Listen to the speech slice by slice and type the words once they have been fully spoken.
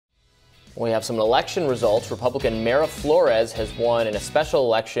We have some election results. Republican Mayra Flores has won in a special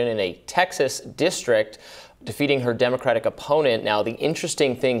election in a Texas district, defeating her Democratic opponent. Now, the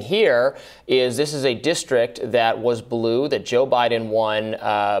interesting thing here is this is a district that was blue, that Joe Biden won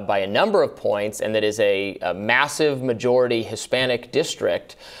by a number of points, and that is a massive majority Hispanic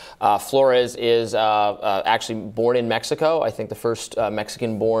district. Flores is actually born in Mexico, I think the first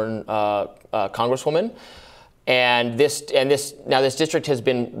Mexican-born congresswoman. And this district has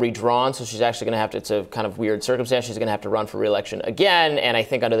been redrawn, so she's actually going to have to, it's a kind of weird circumstance, she's going to have to run for re-election again, and I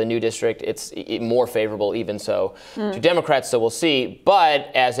think under the new district it's more favorable even so to Democrats, so we'll see.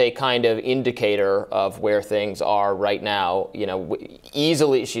 But as a kind of indicator of where things are right now, you know,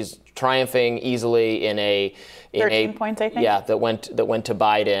 easily, she's triumphing easily in a 13 points, I think. Yeah, that went to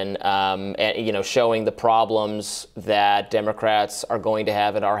Biden, and, you know, showing the problems that Democrats are going to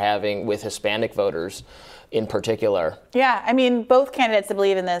have and are having with Hispanic voters in particular. Yeah, I mean, both candidates, I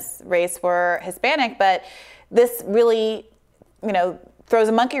believe, in this race were Hispanic, but this really, you know, throws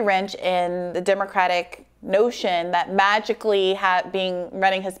a monkey wrench in the Democratic notion that magically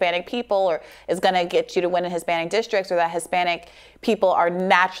running Hispanic people or is going to get you to win in Hispanic districts, or that Hispanic people are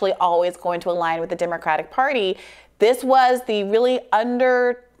naturally always going to align with the Democratic Party. This was the really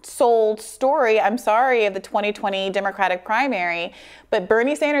undersold story, I'm sorry, of the 2020 Democratic primary. But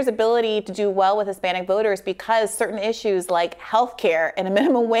Bernie Sanders' ability to do well with Hispanic voters, because certain issues like health care and a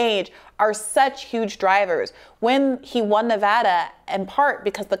minimum wage are such huge drivers. When he won Nevada, in part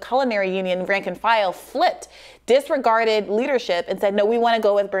because the Culinary Union rank and file flipped, disregarded leadership and said, no, we want to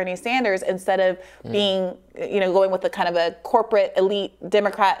go with Bernie Sanders instead of being, you know, going with the kind of a corporate elite,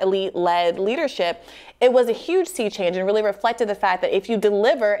 Democrat elite led leadership. It was a huge sea change and really reflected the fact that if you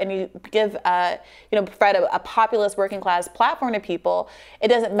deliver and you give, you know, provide a populist working class platform to people, it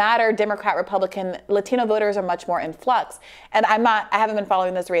doesn't matter, Democrat, Republican, Latino voters are much more in flux. And I haven't been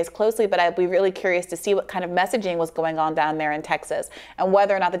following this race closely, but I'd be really curious to see what kind of messaging was going on down there in Texas, and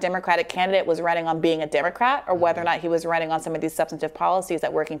whether or not the Democratic candidate was running on being a Democrat, or whether or not he was running on some of these substantive policies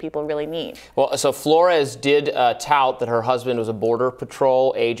that working people really need. Well, so Flores did tout that her husband was a Border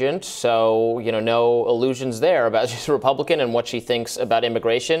Patrol agent, so, you know, no illusions there about she's a Republican and what she thinks about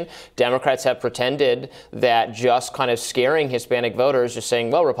immigration. Democrats have pretended that just kind of scaring Hispanic voters, just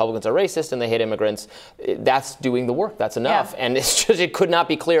saying, well, Republicans are racist and they hate immigrants, that's doing the work, that's enough. Yeah. And it's just, it could not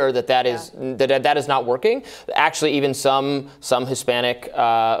be clearer that that is not working. Actually, even some Hispanic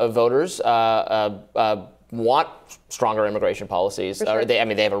voters want stronger immigration policies. Sure. I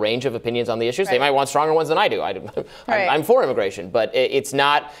mean, they have a range of opinions on the issues. Right. They might want stronger ones than I do. I'm for immigration, but it's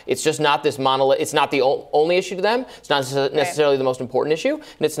just not this monolith. It's not the only issue to them. It's not necessarily the most important issue,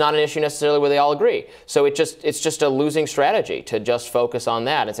 and it's not an issue necessarily where they all agree. So it's just a losing strategy to just focus on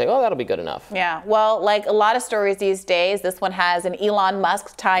that and say, oh, that'll be good enough. Yeah. Well, like a lot of stories these days, this one has an Elon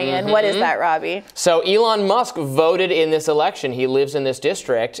Musk tie-in. What is that, Robby? So Elon Musk voted in this election. He lives in this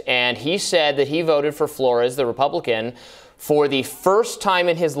district, and he said that he voted for Flores, the Republican, for the first time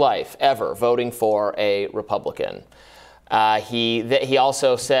in his life ever voting for a Republican. He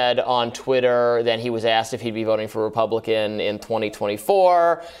also said on Twitter that he was asked if he'd be voting for a Republican in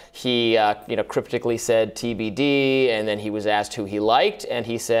 2024. He cryptically said TBD, and then he was asked who he liked, and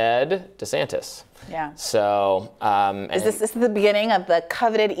he said DeSantis. Yeah. So is this the beginning of the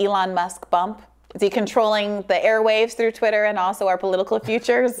coveted Elon Musk bump? Is he controlling the airwaves through Twitter and also our political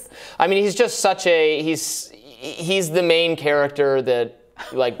futures? I mean, he's just such a he's the main character that,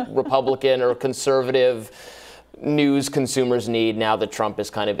 like, Republican or conservative news consumers need now that Trump is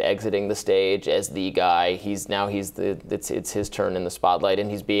kind of exiting the stage as the guy. It's his turn in the spotlight,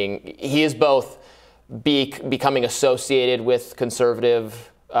 and he is both becoming associated with the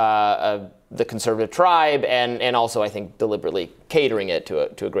conservative tribe, and also, I think, deliberately catering it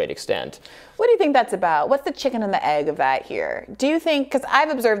to a great extent. What do you think that's about? What's the chicken and the egg of that here? Do you think, because I've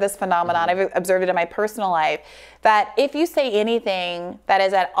observed this phenomenon, I've observed it in my personal life, that if you say anything that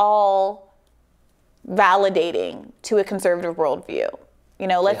is at all validating to a conservative worldview, you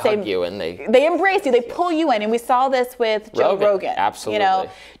know, let's say you and they embrace you, they pull you in, and we saw this with Joe Rogan. Absolutely. You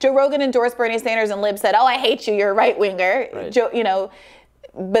know, Joe Rogan endorsed Bernie Sanders, and Libs said, "Oh, I hate you, you're a right winger." Right. Joe, you know.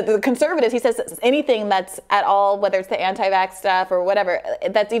 But the conservatives, he says anything that's at all, whether it's the anti-vax stuff or whatever,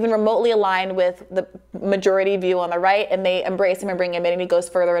 that's even remotely aligned with the majority view on the right, and they embrace him and bring him in, and he goes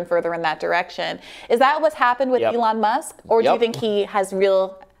further and further in that direction. Is that what's happened with Elon Musk? Or do you think he has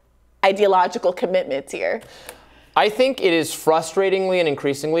real ideological commitments here? I think it is frustratingly and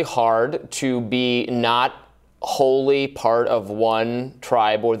increasingly hard to be not wholly part of one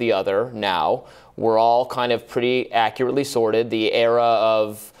tribe or the other now. We're all kind of pretty accurately sorted. The era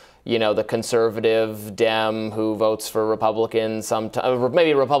of, the conservative Dem who votes for Republicans, sometimes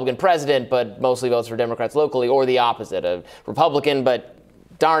maybe a Republican president, but mostly votes for Democrats locally, or the opposite, a Republican, but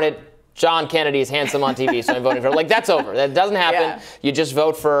darn it, John Kennedy is handsome on TV, so I'm voting for him. Like, that's over. That doesn't happen. Yeah. You just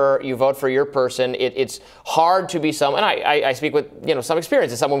vote for your person. It's hard to be someone, and I speak with some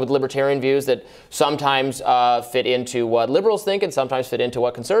experience as someone with libertarian views that sometimes fit into what liberals think and sometimes fit into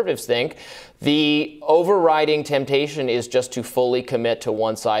what conservatives think. The overriding temptation is just to fully commit to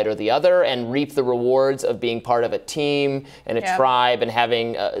one side or the other and reap the rewards of being part of a team and a tribe and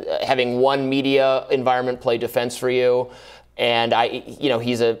having one media environment play defense for you. And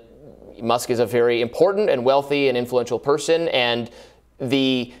Musk is a very important and wealthy and influential person, and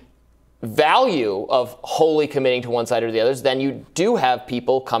the value of wholly committing to one side or the other, then you do have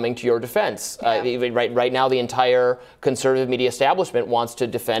people coming to your defense. Right now, the entire conservative media establishment wants to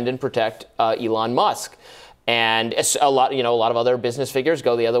defend and protect Elon Musk. And a lot of other business figures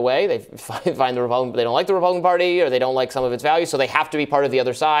go the other way. They find they don't like the Republican Party, or they don't like some of its values, so they have to be part of the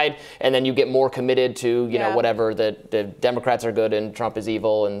other side. And then you get more committed to whatever the Democrats are good and Trump is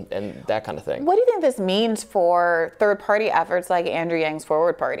evil and that kind of thing. What do you think this means for third-party efforts like Andrew Yang's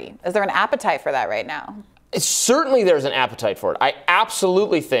Forward Party? Is there an appetite for that right now? Certainly there's an appetite for it. I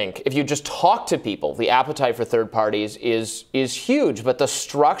absolutely think if you just talk to people, the appetite for third parties is huge, but the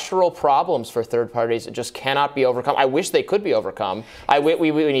structural problems for third parties just cannot be overcome. I wish they could be overcome.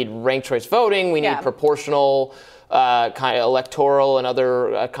 We need ranked choice voting. We need proportional kind of electoral and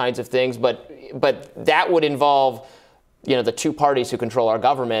other kinds of things, but that would involve, the two parties who control our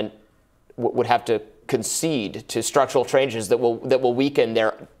government would have to concede to structural changes that will weaken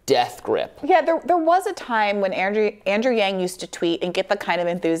their death grip. Yeah, there was a time when Andrew Yang used to tweet and get the kind of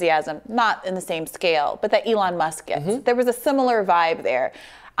enthusiasm, not in the same scale, but that Elon Musk gets. There was a similar vibe there.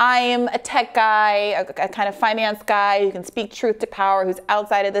 I am a tech guy, a kind of finance guy who can speak truth to power, who's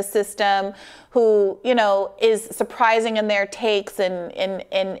outside of the system, who, is surprising in their takes and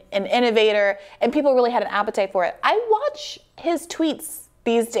an innovator, and people really had an appetite for it. I watch his tweets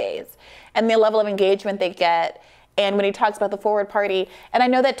these days and the level of engagement they get. And when he talks about the Forward Party, and I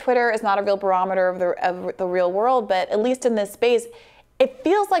know that Twitter is not a real barometer of the real world, but at least in this space, it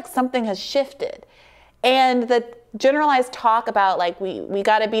feels like something has shifted. And the generalized talk about we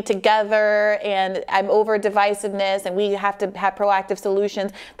got to be together and I'm over divisiveness and we have to have proactive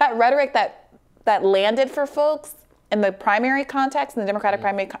solutions, that rhetoric that landed for folks in the primary context, in the Democratic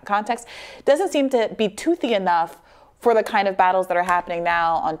primary context, doesn't seem to be toothy enough for the kind of battles that are happening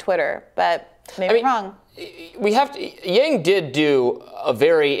now on Twitter. But maybe wrong. Yang did do a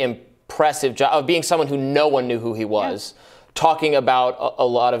very impressive job of being someone who no one knew who he was. Talking about a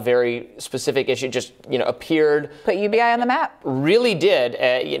lot of very specific issues, just appeared. Put UBI on the map. Really did.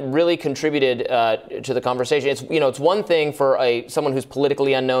 It really contributed to the conversation. It's one thing for someone who's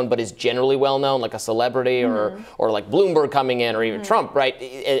politically unknown but is generally well known, like a celebrity or like Bloomberg coming in, or even Trump, right?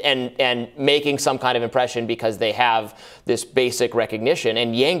 And making some kind of impression because they have this basic recognition.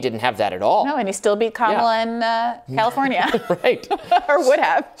 And Yang didn't have that at all. No, and he still beat Kamala in California. Right. Or would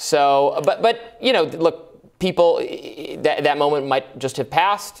have. So, but look. People, that moment might just have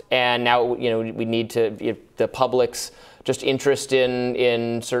passed, and now we need to the public's just interest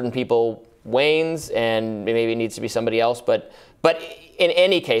in certain people wanes, and maybe it needs to be somebody else. But in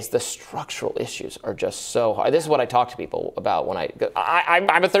any case, the structural issues are just so hard. This is what I talk to people about when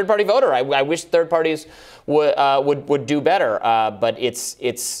I'm a third party voter. I wish third parties would do better, but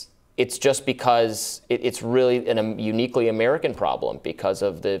it's just because it's really a uniquely American problem because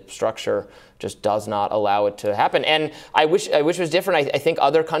of the structure just does not allow it to happen. And I wish it was different. I think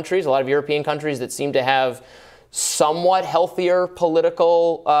other countries, a lot of European countries that seem to have somewhat healthier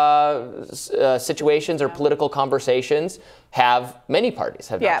political situations or political conversations have many parties,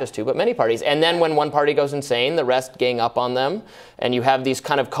 have not just two, but many parties. And then when one party goes insane, the rest gang up on them. And you have these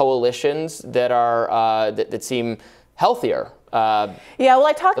kind of coalitions that are that seem healthier. Well,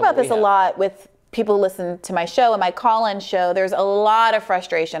 I talk about this a lot with people who listen to my show and my call-in show. There's a lot of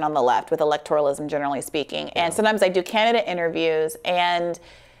frustration on the left with electoralism, generally speaking. And sometimes I do candidate interviews, and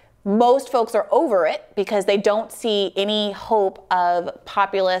most folks are over it because they don't see any hope of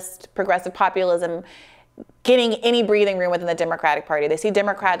progressive populism getting any breathing room within the Democratic Party. They see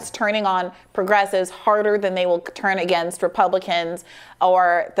Democrats turning on progressives harder than they will turn against Republicans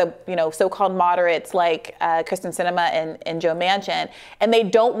or the so-called moderates like Kristen Sinema and Joe Manchin, and they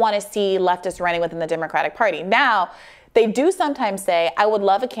don't want to see leftists running within the Democratic Party. Now, they do sometimes say, I would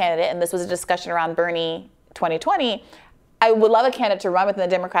love a candidate, and this was a discussion around Bernie 2020, I would love a candidate to run within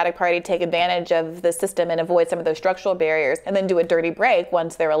the Democratic Party, take advantage of the system and avoid some of those structural barriers, and then do a dirty break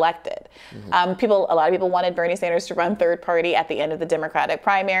once they're elected. A lot of people wanted Bernie Sanders to run third party at the end of the Democratic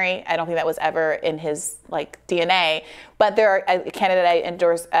primary. I don't think that was ever in his DNA. But there are a candidate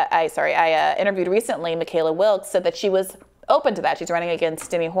I interviewed recently, Michaela Wilkes, said that she was open to that. She's running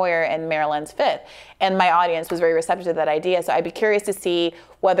against Steny Hoyer in Maryland's 5th. And my audience was very receptive to that idea. So I'd be curious to see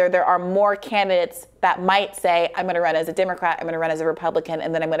whether there are more candidates that might say, I'm going to run as a Democrat, I'm going to run as a Republican,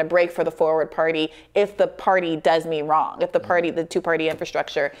 and then I'm going to break for the forward party if the party does me wrong, if the two-party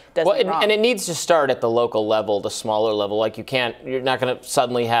infrastructure does me wrong. And it needs to start at the local level, the smaller level. Like you're not going to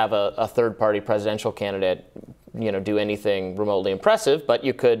suddenly have a third-party presidential candidate, do anything remotely impressive, but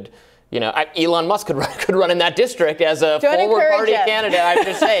you could. Elon Musk could run in that district as a forward party candidate. I'm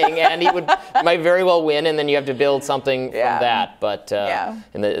just saying, and he might very well win, and then you have to build something from that. But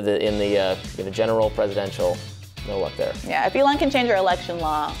in the general presidential, no luck there. Yeah, if Elon can change our election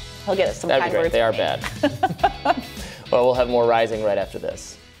law, he'll get us some kind words. They are bad. Well, we'll have more Rising right after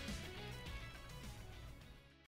this.